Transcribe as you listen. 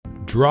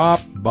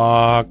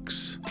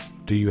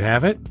Dropbox. Do you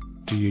have it?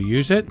 Do you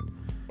use it?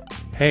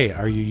 Hey,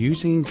 are you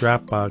using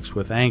Dropbox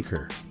with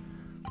Anchor?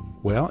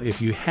 Well,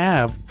 if you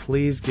have,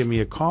 please give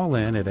me a call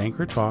in at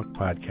Anchor Talk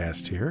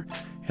Podcast here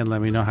and let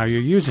me know how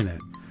you're using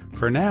it.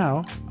 For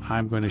now,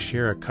 I'm going to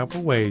share a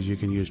couple ways you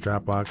can use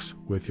Dropbox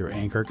with your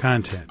Anchor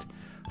content.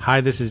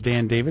 Hi, this is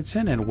Dan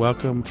Davidson, and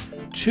welcome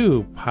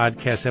to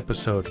podcast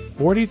episode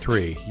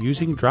 43,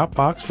 Using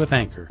Dropbox with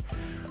Anchor.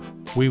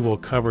 We will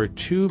cover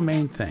two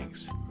main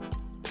things.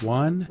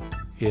 One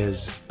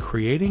is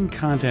creating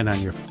content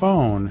on your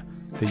phone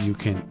that you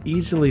can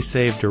easily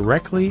save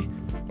directly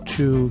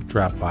to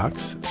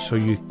Dropbox, so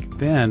you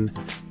then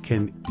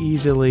can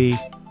easily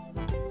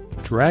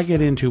drag it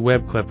into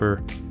Web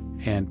Clipper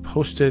and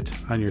post it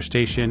on your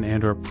station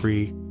and or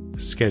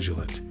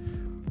pre-schedule it.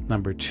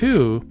 Number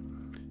two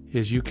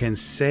is you can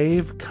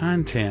save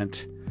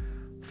content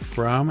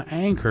from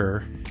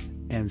Anchor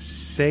and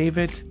save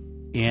it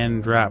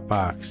in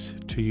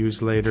Dropbox to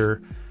use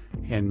later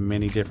in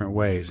many different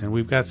ways. And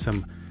we've got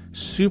some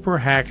super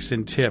hacks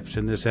and tips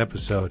in this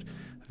episode.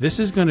 This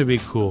is going to be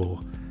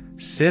cool.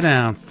 Sit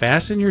down,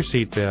 fasten your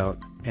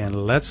seatbelt,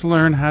 and let's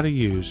learn how to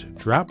use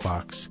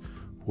Dropbox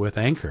with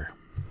Anchor.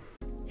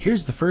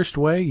 Here's the first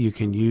way you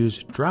can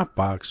use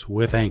Dropbox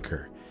with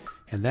Anchor,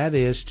 and that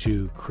is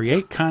to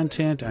create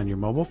content on your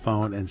mobile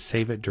phone and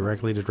save it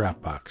directly to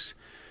Dropbox.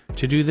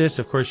 To do this,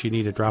 of course, you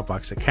need a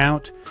Dropbox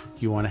account.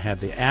 You want to have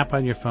the app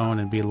on your phone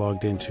and be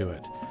logged into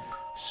it.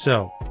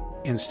 So,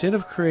 instead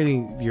of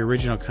creating the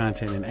original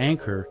content in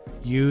Anchor,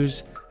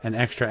 use an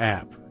extra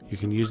app. You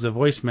can use the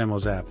Voice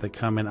Memos app that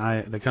comes in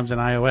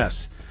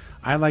iOS.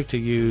 I like to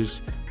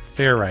use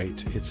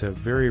Fairwrite. It's a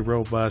very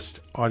robust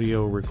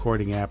audio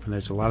recording app, and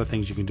there's a lot of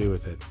things you can do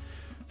with it.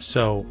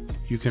 So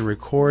you can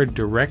record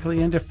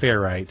directly into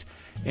Fairwrite.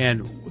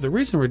 And the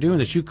reason we're doing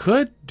this, you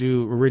could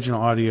do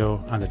original audio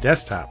on the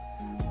desktop.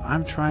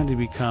 I'm trying to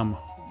become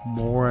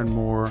more and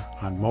more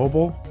on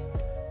mobile,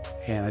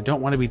 and I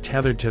don't want to be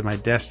tethered to my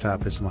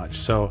desktop as much.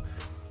 So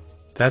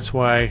that's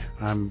why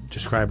I'm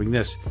describing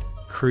this.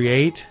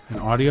 Create an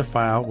audio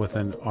file with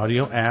an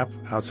audio app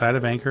outside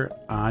of Anchor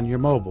on your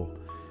mobile.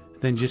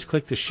 Then just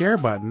click the share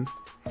button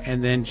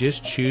and then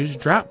just choose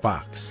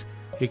Dropbox.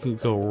 It can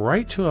go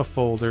right to a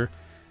folder,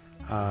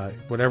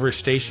 whatever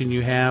station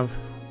you have,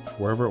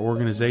 wherever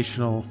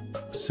organizational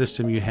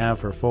system you have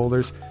for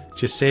folders,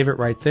 just save it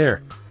right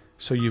there.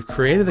 So you've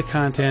created the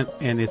content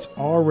and it's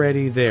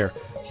already there.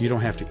 You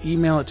don't have to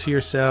email it to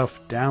yourself,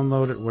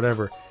 download it,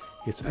 whatever.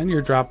 It's in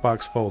your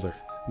Dropbox folder.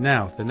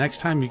 Now, the next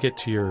time you get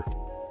to your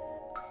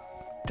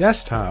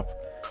desktop,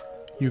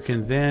 you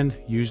can then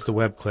use the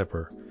Web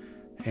Clipper.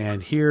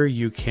 And here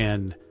you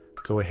can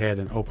go ahead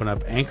and open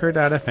up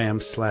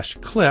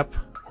anchor.fm/clip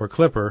or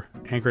clipper,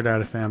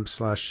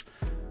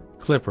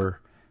 anchor.fm/clipper,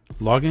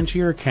 log into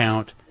your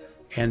account,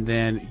 and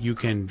then you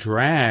can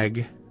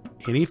drag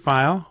any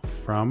file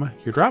from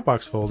your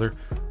Dropbox folder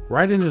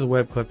right into the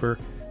Web Clipper.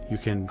 You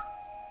can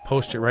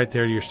post it right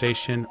there to your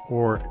station,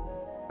 or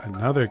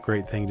another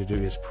great thing to do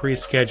is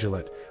pre-schedule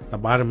it. The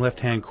bottom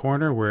left-hand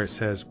corner where it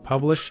says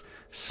publish,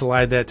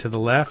 slide that to the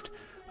left.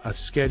 A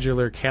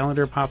scheduler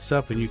calendar pops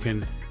up and you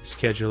can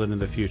schedule it in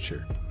the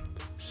future.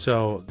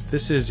 So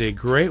this is a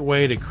great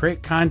way to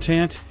create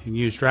content and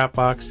use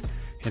Dropbox.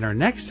 In our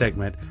next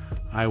segment,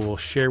 I will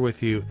share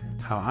with you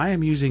how I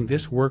am using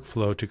this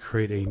workflow to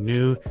create a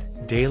new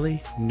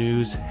daily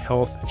news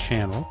health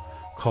channel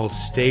called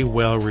Stay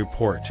Well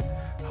Report.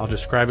 I'll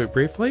describe it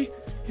briefly.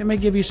 It may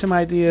give you some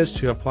ideas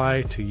to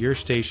apply to your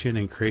station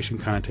and creation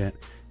content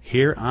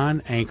here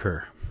on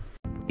Anchor.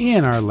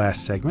 In our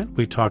last segment,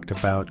 we talked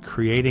about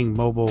creating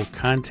mobile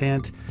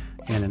content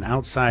in an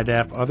outside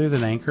app other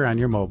than Anchor on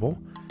your mobile,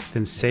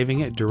 then saving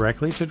it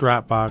directly to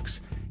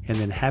Dropbox, and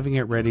then having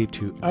it ready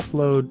to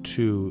upload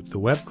to the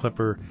Web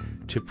Clipper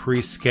to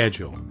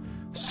pre-schedule.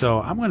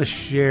 So I'm going to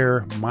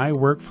share my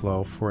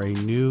workflow for a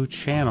new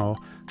channel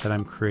that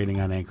I'm creating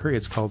on Anchor.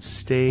 It's called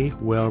Stay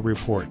Well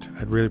Report.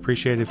 I'd really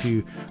appreciate it if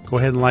you go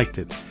ahead and liked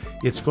it.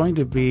 It's going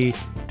to be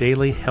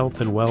daily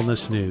health and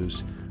wellness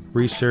news,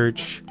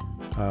 research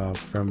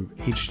from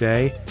each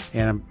day,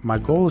 and my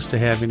goal is to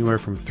have anywhere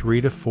from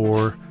 3 to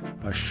 4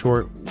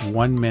 short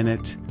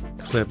 1-minute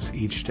clips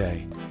each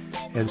day.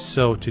 And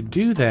so to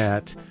do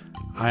that,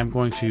 I'm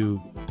going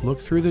to look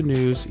through the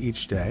news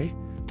each day.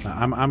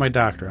 I'm a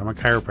doctor, I'm a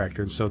chiropractor,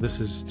 and so this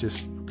is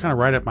just kind of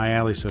right up my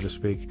alley, so to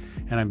speak,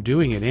 and I'm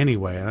doing it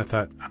anyway. And I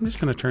thought, I'm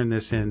just going to turn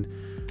this in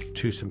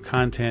to some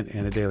content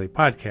and a daily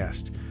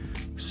podcast.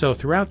 So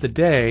throughout the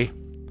day,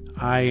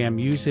 I am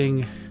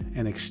using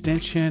an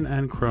extension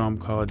on Chrome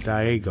called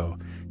Diigo,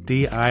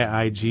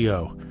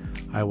 D-I-I-G-O.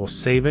 I will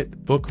save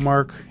it,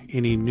 bookmark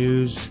any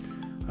news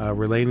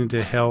relating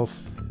to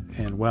health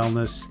and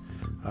wellness,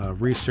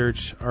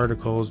 research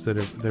articles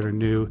that are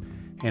new,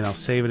 and I'll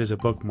save it as a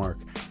bookmark.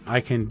 I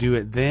can do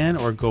it then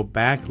or go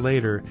back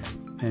later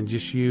and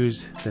just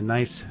use the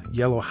nice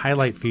yellow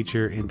highlight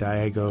feature in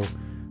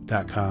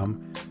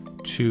Diigo.com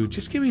to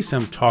just give me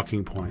some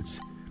talking points.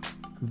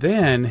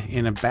 Then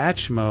in a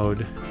batch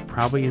mode,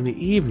 probably in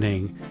the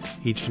evening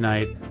each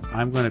night,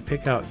 I'm going to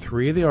pick out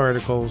 3 of the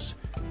articles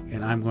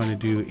and I'm going to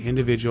do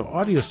individual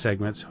audio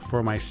segments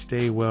for my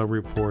Stay Well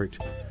Report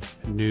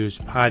news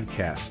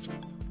podcast.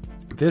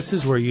 This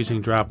is where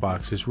using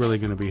Dropbox is really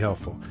going to be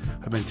helpful.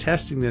 I've been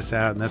testing this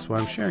out and that's why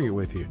I'm sharing it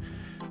with you.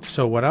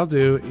 So what I'll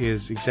do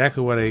is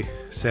exactly what I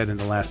said in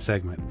the last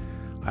segment.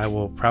 I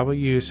will probably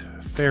use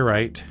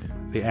Ferrite,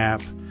 the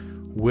app,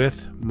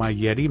 with my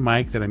Yeti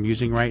mic that I'm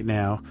using right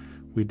now.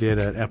 We did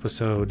an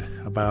episode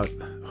about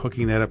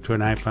hooking that up to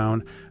an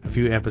iPhone a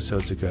few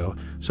episodes ago.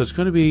 So it's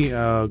going to be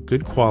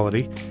good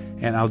quality,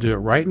 and I'll do it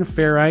right in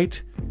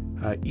Ferrite.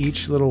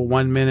 Each little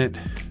 1-minute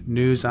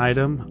news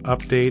item,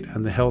 update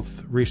on the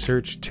health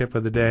research tip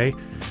of the day,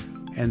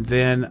 and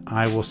then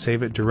I will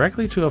save it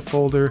directly to a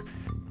folder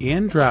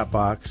in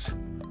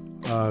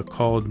Dropbox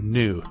called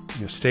New.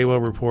 Stay Well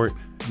Report,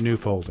 New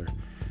folder.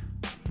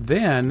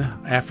 Then,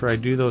 after I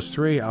do those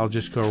 3, I'll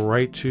just go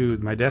right to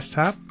my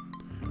desktop,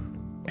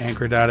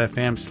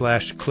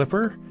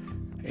 anchor.fm/clipper,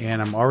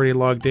 and I'm already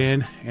logged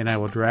in, and I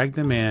will drag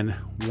them in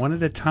one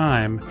at a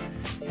time,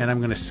 and I'm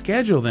going to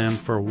schedule them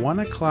for 1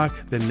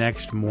 o'clock the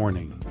next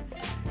morning.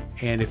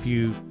 And if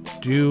you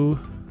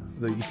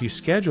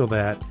schedule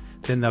that,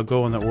 then they'll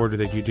go in the order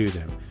that you do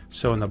them.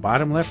 So in the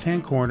bottom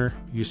left-hand corner,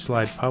 you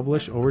slide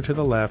publish over to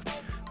the left,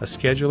 a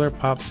scheduler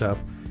pops up,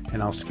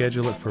 and I'll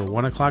schedule it for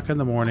 1 o'clock in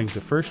the morning, the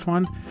first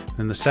one,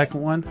 then the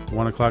second one,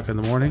 1 o'clock in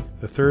the morning,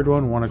 the third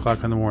one, 1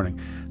 o'clock in the morning.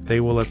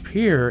 They will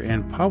appear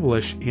and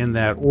publish in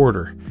that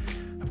order.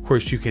 Of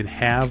course, you can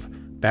have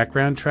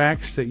background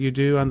tracks that you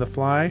do on the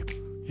fly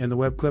in the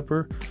web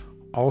clipper.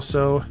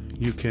 Also,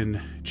 you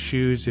can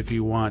choose if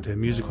you want a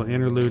musical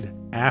interlude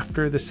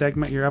after the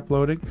segment you're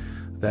uploading.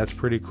 That's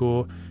pretty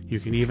cool.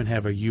 You can even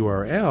have a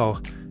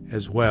URL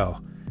as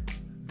well.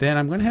 Then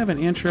I'm going to have an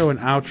intro and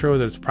outro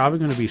that's probably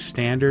going to be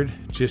standard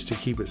just to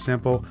keep it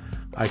simple.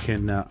 I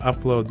can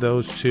upload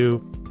those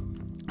 2.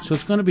 So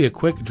it's going to be a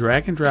quick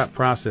drag and drop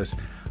process.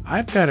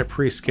 I've got it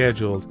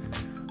pre-scheduled.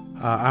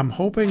 I'm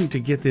hoping to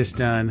get this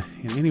done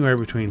in anywhere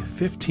between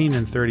 15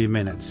 and 30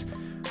 minutes.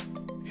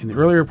 In the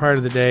earlier part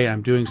of the day,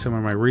 I'm doing some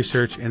of my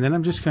research, and then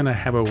I'm just going to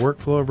have a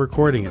workflow of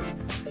recording it.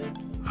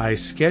 I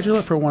schedule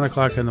it for 1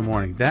 o'clock in the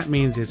morning. That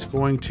means it's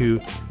going to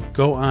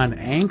go on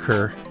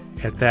Anchor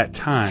at that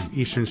time,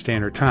 Eastern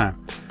Standard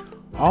Time.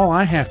 All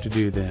I have to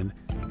do then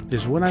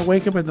is when I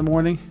wake up in the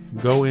morning,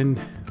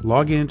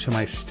 log into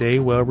my Stay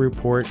Well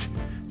Report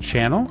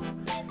channel,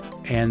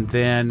 and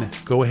then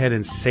go ahead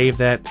and save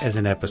that as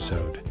an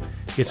episode.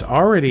 It's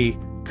already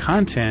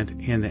content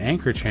in the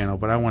Anchor channel,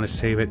 but I want to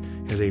save it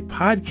as a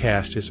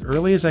podcast as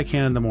early as I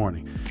can in the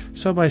morning.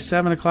 So by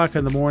 7 o'clock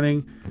in the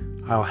morning,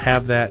 I'll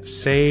have that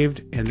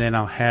saved, and then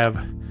I'll have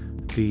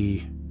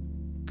the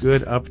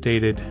good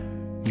updated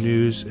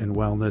news and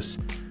wellness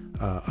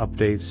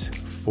updates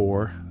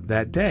for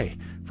that day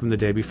from the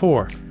day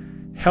before.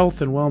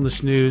 Health and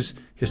wellness news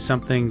is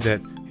something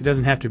that it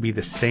doesn't have to be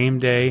the same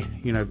day.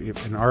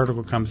 If an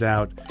article comes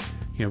out,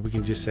 we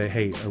can just say,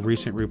 hey, a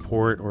recent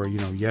report, or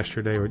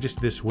yesterday, or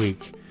just this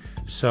week.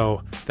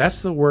 So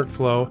that's the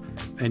workflow,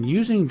 and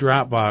using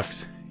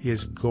Dropbox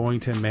is going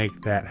to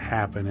make that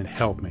happen and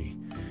help me.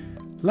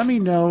 Let me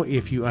know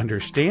if you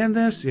understand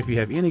this. If you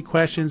have any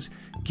questions,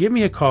 give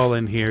me a call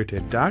in here to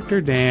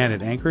Dr. Dan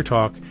at Anchor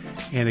Talk.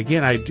 And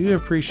again, I do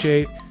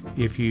appreciate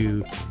if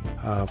you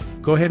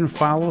go ahead and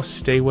follow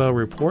Stay Well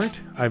Report.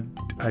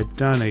 I've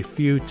done a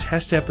few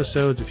test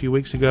episodes a few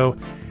weeks ago,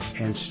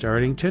 and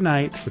starting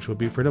tonight, which will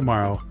be for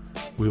tomorrow,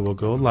 we will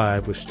go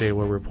live with Stay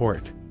Well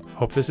Report.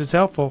 Hope this is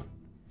helpful.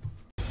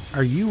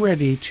 Are you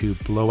ready to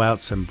blow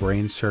out some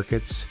brain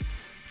circuits?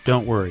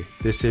 Don't worry,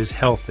 this is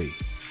healthy.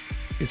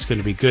 It's going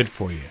to be good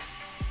for you.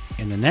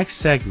 In the next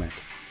segment,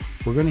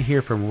 we're going to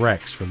hear from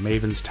Rex from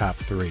Maven's Top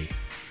 3.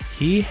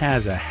 He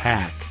has a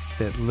hack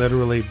that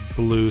literally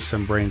blew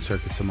some brain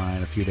circuits of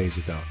mine a few days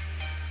ago.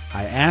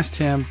 I asked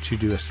him to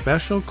do a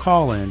special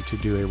call-in to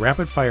do a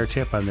rapid-fire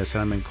tip on this,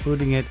 and I'm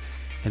including it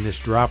in this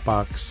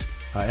Dropbox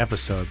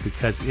episode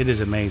because it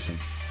is amazing.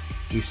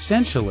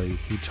 Essentially,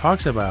 he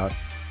talks about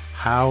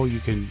how you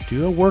can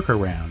do a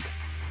workaround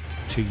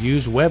to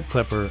use Web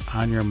Clipper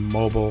on your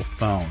mobile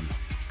phone.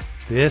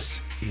 This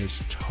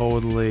is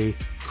totally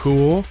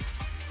cool.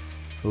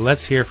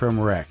 Let's hear from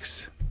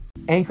Rex.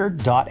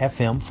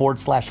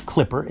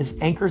 Anchor.fm/Clipper is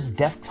Anchor's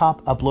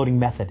desktop uploading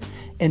method.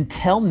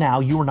 Until now,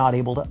 you were not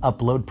able to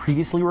upload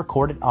previously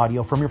recorded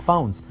audio from your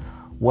phones.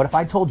 What if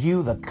I told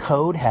you the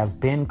code has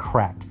been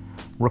cracked?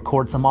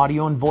 Record some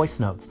audio and voice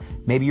notes.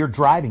 Maybe you're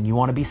driving, you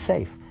want to be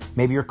safe.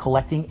 Maybe you're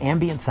collecting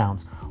ambient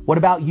sounds. What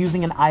about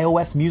using an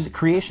iOS music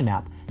creation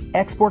app?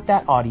 Export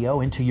that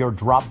audio into your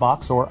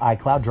Dropbox or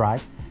iCloud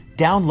Drive.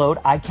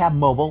 Download iCab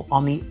Mobile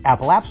on the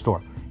Apple App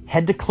Store.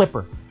 Head to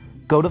Clipper.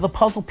 Go to the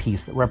puzzle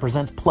piece that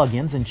represents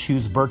plugins and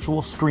choose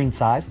virtual screen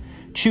size.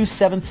 Choose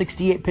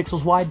 768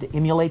 pixels wide to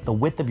emulate the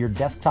width of your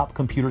desktop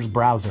computer's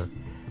browser.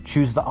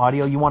 Choose the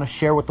audio you want to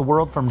share with the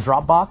world from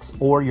Dropbox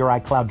or your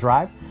iCloud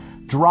Drive.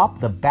 Drop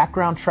the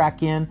background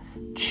track in.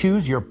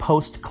 Choose your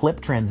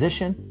post-clip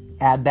transition.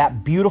 add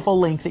that beautiful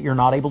link that you're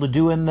not able to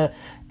do in the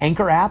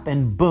Anchor app,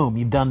 and boom,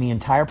 you've done the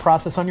entire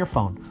process on your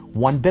phone.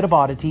 One bit of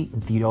oddity.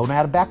 If you don't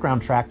add a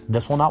background track,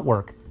 this will not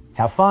work.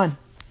 Have fun.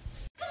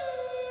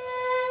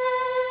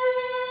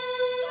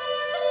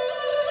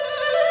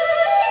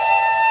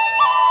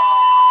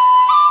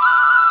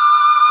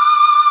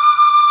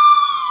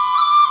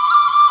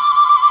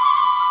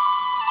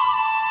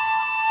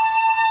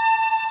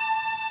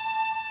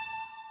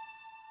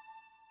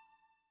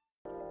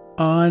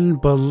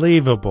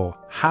 Unbelievable.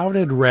 How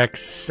did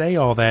Rex say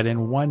all that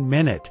in 1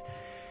 minute?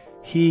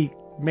 He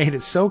made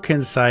it so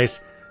concise.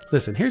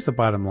 Listen, here's the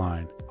bottom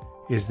line,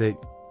 is that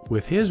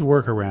with his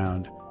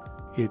workaround,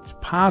 it's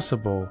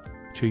possible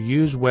to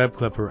use Web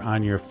Clipper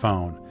on your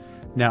phone.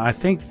 Now, I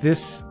think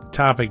this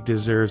topic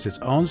deserves its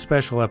own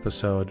special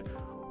episode.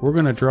 We're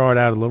going to draw it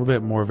out a little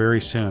bit more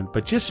very soon,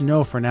 but just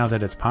know for now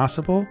that it's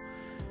possible.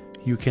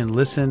 You can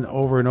listen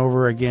over and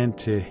over again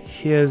to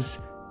his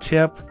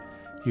tip.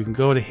 You can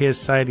go to his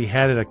site. He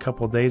had it a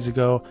couple days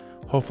ago.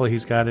 Hopefully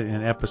he's got it in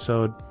an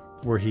episode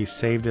where he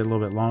saved it a little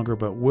bit longer,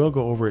 but we'll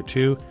go over it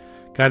too.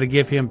 Got to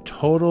give him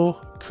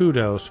total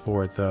kudos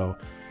for it, though.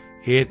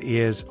 It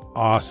is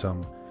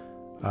awesome.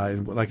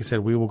 Like I said,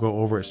 we will go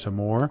over it some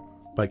more,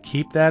 but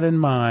keep that in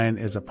mind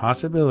as a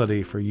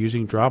possibility for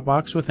using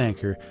Dropbox with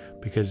Anchor,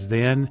 because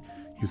then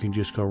you can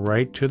just go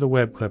right to the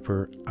Web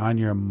Clipper on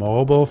your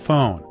mobile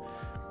phone.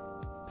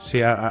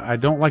 See, I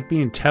don't like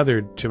being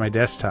tethered to my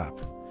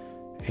desktop.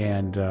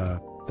 And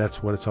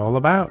that's what it's all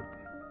about.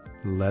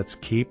 Let's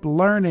keep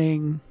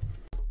learning.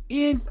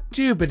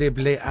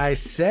 Indubitably, I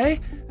say,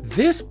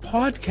 this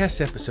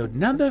podcast episode,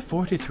 number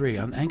 43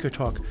 on Anchor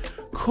Talk,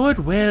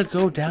 could well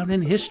go down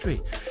in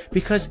history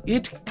because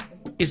it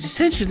is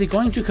essentially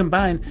going to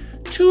combine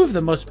two of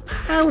the most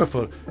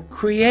powerful,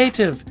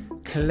 creative,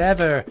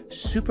 clever,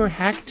 super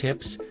hack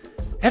tips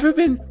ever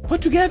been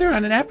put together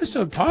on an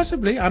episode,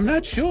 possibly. I'm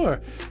not sure.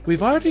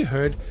 We've already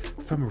heard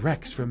from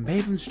Rex from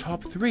Maven's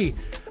Top 3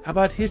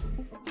 about his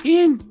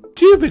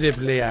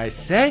indubitably, I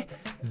say,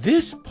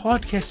 this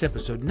podcast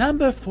episode,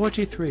 number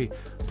 43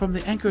 from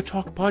the Anchor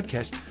Talk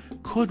podcast,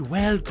 could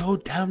well go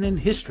down in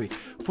history.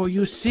 For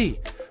you see,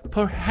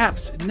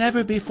 perhaps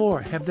never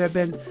before have there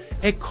been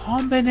a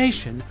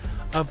combination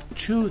of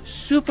two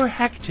super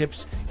hack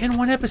tips in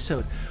one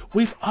episode.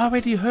 We've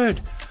already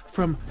heard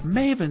from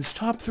Maven's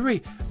Top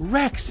 3.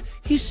 Rex,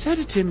 he said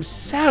it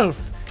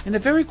himself in a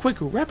very quick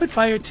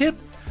rapid-fire tip,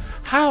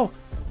 how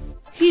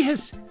he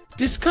has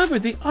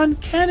discovered the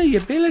uncanny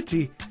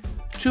ability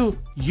to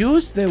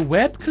use the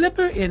Web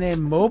Clipper in a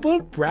mobile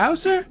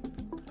browser.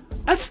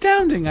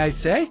 Astounding, I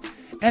say.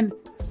 And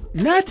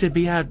not to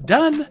be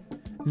outdone,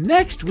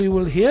 next we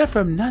will hear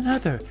from none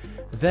other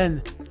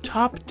than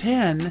Top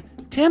 10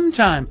 Tim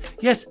Time.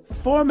 Yes,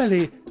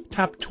 formerly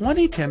Top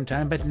 20 Tim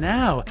Time, but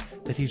now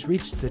that he's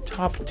reached the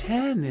top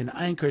 10 in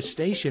Anchor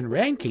Station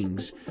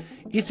rankings,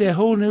 it's a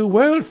whole new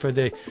world for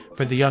the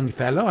young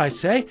fellow, I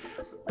say.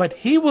 But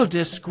he will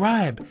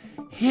describe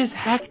his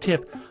hack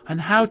tip on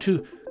how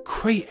to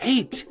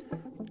create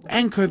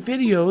Anchor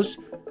videos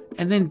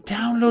and then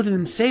download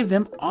and save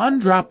them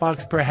on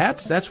Dropbox,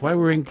 perhaps. That's why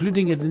we're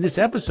including it in this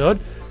episode,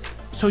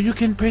 so you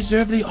can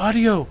preserve the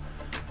audio.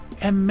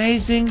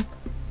 Amazing.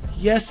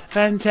 Yes,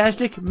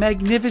 fantastic,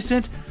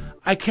 magnificent.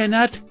 I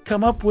cannot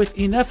come up with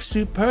enough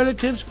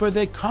superlatives for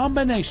the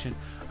combination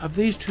of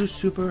these two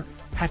super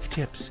hack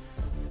tips.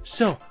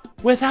 So,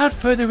 without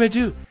further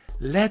ado,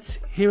 let's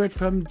hear it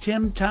from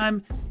Tim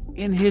Time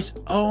in his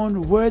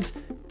own words.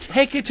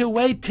 Take it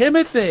away,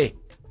 Timothy.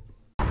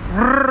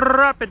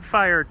 Rapid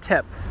fire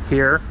tip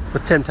here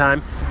with Tim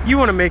Time. You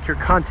want to make your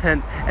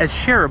content as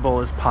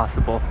shareable as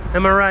possible.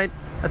 Am I right?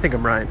 I think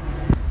I'm right.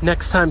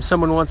 Next time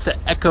someone wants to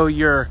echo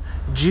your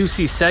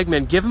juicy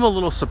segment, give them a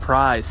little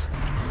surprise.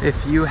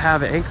 If you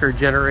have Anchor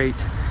generate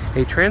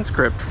a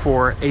transcript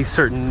for a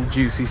certain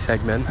juicy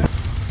segment,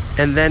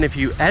 and then if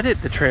you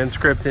edit the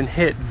transcript and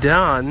hit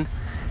done,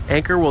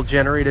 Anchor will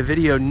generate a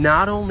video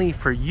not only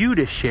for you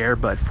to share,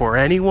 but for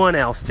anyone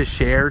else to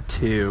share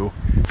too.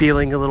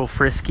 Feeling a little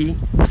frisky?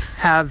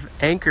 Have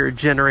Anchor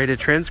generate a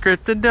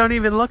transcript and don't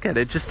even look at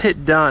it. Just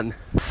hit done.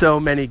 So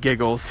many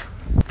giggles.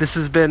 This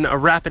has been a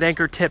rapid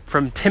Anchor tip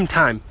from Tim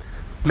Time.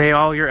 May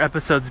all your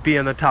episodes be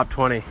in the top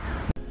 20.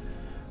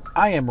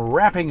 I am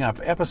wrapping up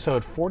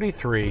episode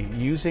 43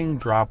 using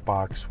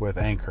Dropbox with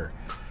Anchor.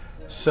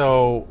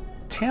 So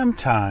Tim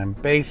Time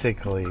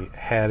basically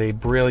had a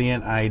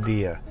brilliant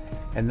idea,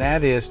 and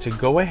that is to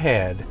go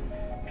ahead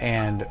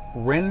and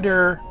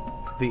render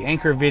the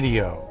Anchor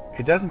video.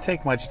 It doesn't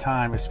take much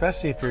time,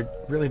 especially if you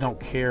really don't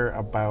care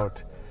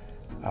about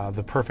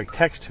the perfect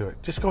text to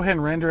it. Just go ahead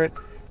and render it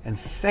and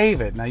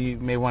save it. Now you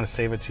may want to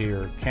save it to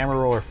your camera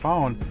roll or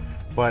phone,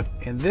 but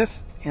in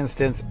this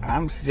instance,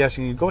 I'm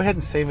suggesting you go ahead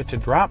and save it to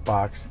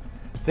Dropbox.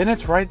 Then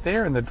it's right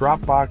there in the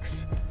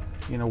Dropbox,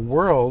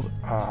 world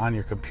on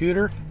your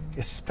computer.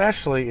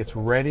 Especially, it's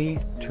ready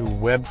to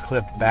web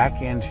clip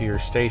back into your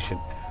station.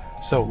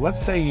 So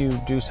let's say you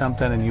do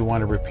something and you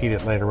want to repeat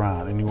it later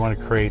on, and you want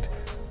to create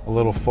a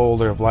little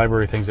folder of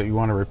library things that you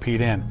want to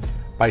repeat in.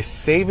 By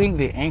saving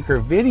the Anchor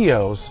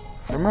videos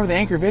remember, the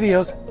Anchor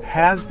Videos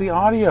has the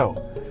audio.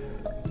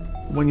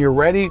 When you're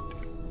ready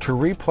to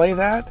replay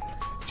that,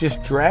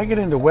 just drag it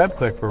into Web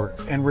Clipper,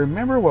 and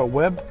remember what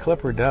Web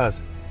Clipper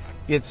does.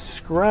 It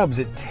scrubs,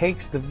 it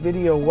takes the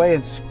video away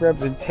and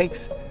scrubs, it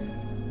takes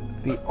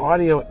the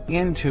audio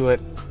into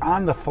it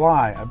on the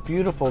fly. A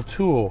beautiful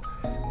tool.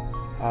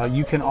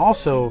 You can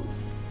also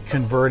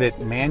convert it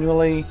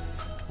manually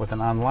with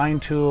an online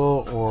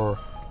tool, or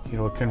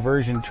a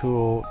conversion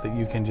tool that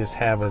you can just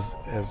have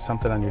as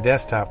something on your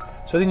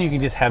desktop. So then you can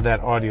just have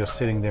that audio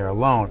sitting there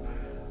alone.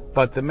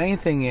 But the main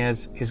thing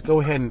is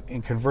go ahead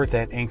and convert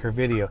that Anchor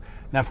video.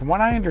 Now, from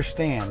what I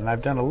understand, and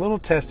I've done a little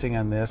testing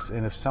on this,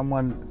 and if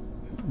someone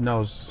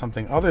knows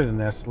something other than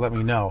this, let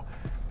me know.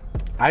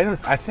 I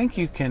think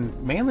you can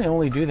mainly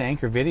only do the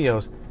Anchor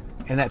Videos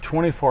in that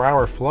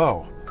 24-hour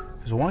flow.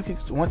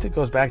 Because once it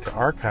goes back to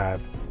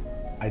archive,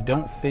 I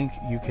don't think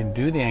you can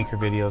do the Anchor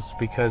Videos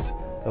because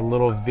the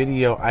little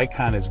video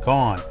icon is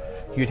gone.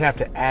 You'd have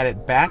to add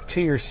it back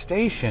to your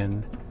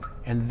station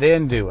and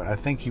then do it. I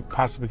think you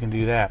possibly can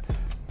do that.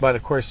 But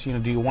of course, do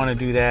you want to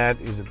do that?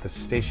 Is it the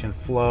station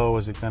flow?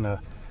 Is it going to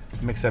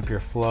mix up your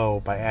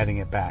flow by adding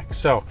it back?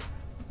 So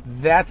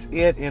that's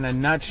it in a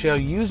nutshell.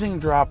 Using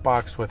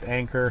Dropbox with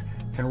Anchor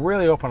can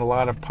really open a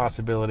lot of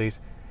possibilities.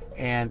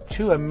 And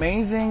 2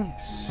 amazing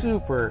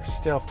super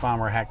stealth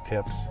bomber hack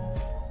tips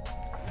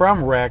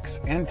from Rex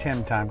and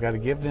Tim Time. Got to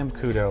give them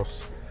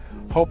kudos.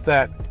 Hope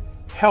that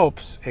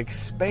helps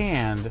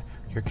expand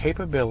your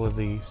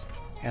capabilities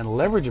and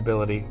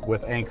leverageability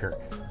with Anchor.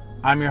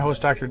 I'm your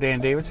host, Dr. Dan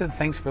Davidson.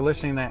 Thanks for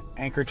listening to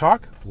Anchor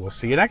Talk. We'll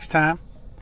see you next time.